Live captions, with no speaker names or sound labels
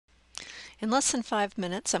In less than 5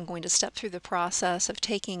 minutes, I'm going to step through the process of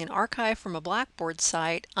taking an archive from a Blackboard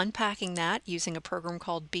site, unpacking that using a program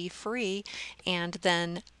called bFree, and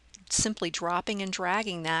then simply dropping and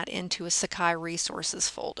dragging that into a Sakai resources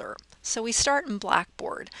folder. So we start in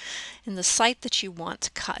Blackboard. In the site that you want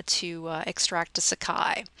to extract to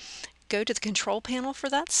Sakai, go to the control panel for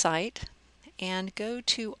that site, and go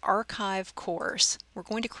to Archive Course. We're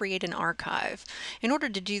going to create an archive. In order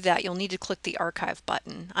to do that, you'll need to click the Archive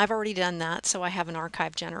button. I've already done that, so I have an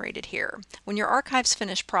archive generated here. When your archive's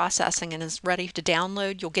finished processing and is ready to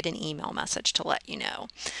download, you'll get an email message to let you know.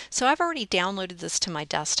 So I've already downloaded this to my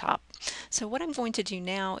desktop. So what I'm going to do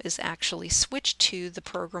now is actually switch to the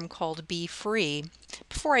program called bFree.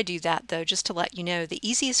 Before I do that though, just to let you know, the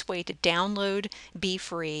easiest way to download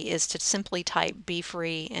bFree is to simply type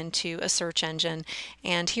bFree into a search engine,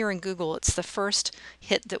 and here in Google it's the first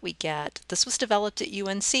hit that we get. This was developed at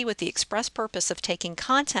UNC with the express purpose of taking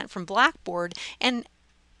content from Blackboard and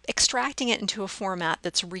extracting it into a format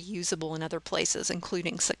that's reusable in other places,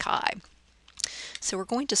 including Sakai. So we're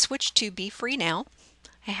going to switch to bFree now.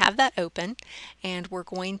 I have that open, and we're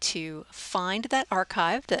going to find that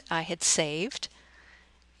archive that I had saved,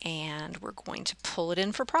 and we're going to pull it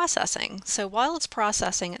in for processing. So while it's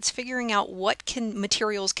processing, it's figuring out what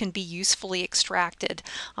materials can be usefully extracted,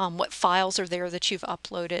 what files are there that you've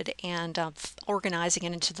uploaded, and organizing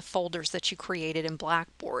it into the folders that you created in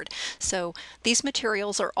Blackboard. So these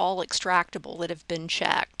materials are all extractable that have been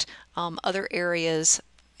checked. Other areas,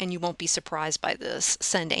 and you won't be surprised by this,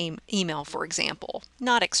 send email, for example,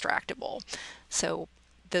 not extractable. So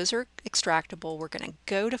those are extractable. We're going to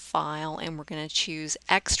go to File, and we're going to choose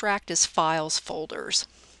Extract as Files Folders.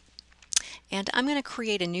 And I'm going to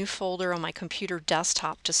create a new folder on my computer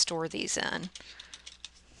desktop to store these in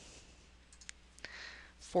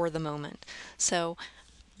for the moment. So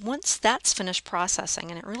once that's finished processing,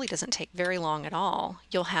 and it really doesn't take very long at all,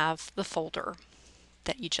 you'll have the folder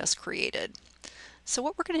that you just created. So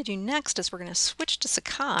what we're going to do next is we're going to switch to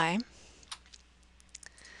Sakai,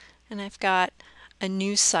 and I've got a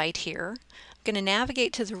new site here. I'm going to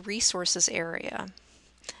navigate to the resources area,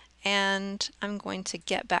 and I'm going to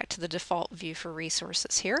get back to the default view for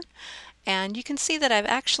resources here, and you can see that I've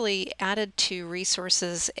actually added to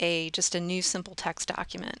resources just a new simple text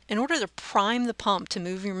document. In order to prime the pump to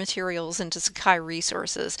move your materials into Sakai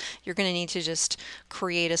resources, you're going to need to just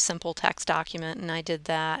create a simple text document, and I did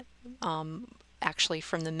that actually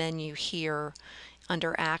from the menu here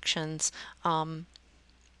under Actions, under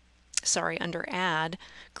Add,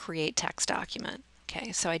 Create Text Document.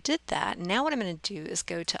 Okay, so I did that. Now what I'm going to do is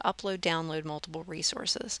go to Upload, Download Multiple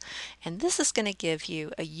Resources. And this is going to give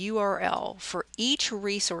you a URL for each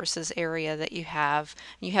resources area that you have.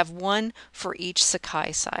 You have one for each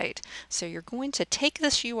Sakai site. So you're going to take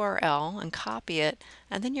this URL and copy it,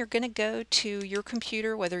 and then you're going to go to your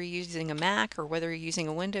computer, whether you're using a Mac or whether you're using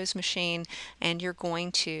a Windows machine, and you're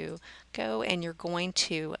going to go and you're going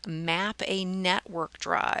to map a network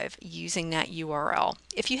drive using that URL.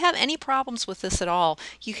 If you have any problems with this at all,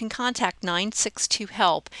 you can contact 962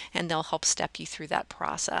 HELP and they'll help step you through that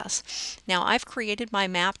process. Now I've created my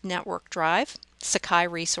mapped network drive, Sakai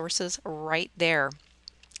resources, right there.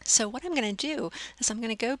 So what I'm going to do is I'm going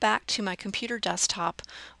to go back to my computer desktop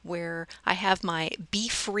where I have my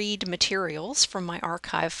bFreed materials from my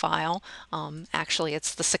archive file. Actually,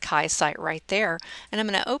 it's the Sakai site right there. And I'm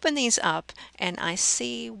going to open these up, and I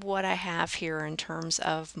see what I have here in terms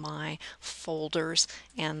of my folders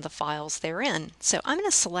and the files therein. So I'm going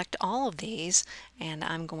to select all of these, and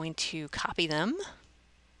I'm going to copy them.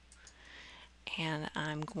 And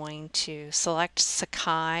I'm going to select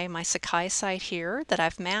Sakai, my Sakai site here that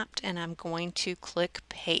I've mapped, and I'm going to click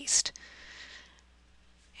Paste.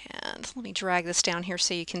 And let me drag this down here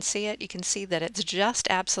so you can see it. You can see that it's just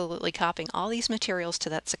absolutely copying all these materials to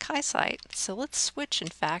that Sakai site. So let's switch, in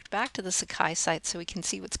fact, back to the Sakai site so we can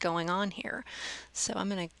see what's going on here. So I'm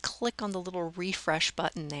going to click on the little refresh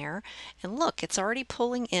button there, and look, it's already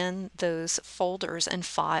pulling in those folders and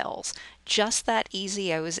files. Just that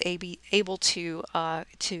easy. I was able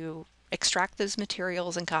to extract those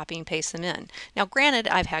materials and copy and paste them in. Now granted,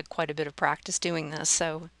 I've had quite a bit of practice doing this,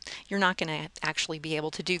 so you're not going to actually be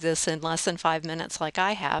able to do this in less than 5 minutes like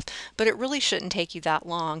I have, but it really shouldn't take you that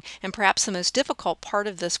long, and perhaps the most difficult part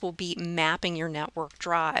of this will be mapping your network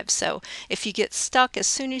drive. So if you get stuck, as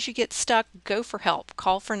soon as you get stuck, go for help.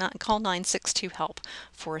 Call 962 HELP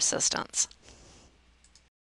for assistance.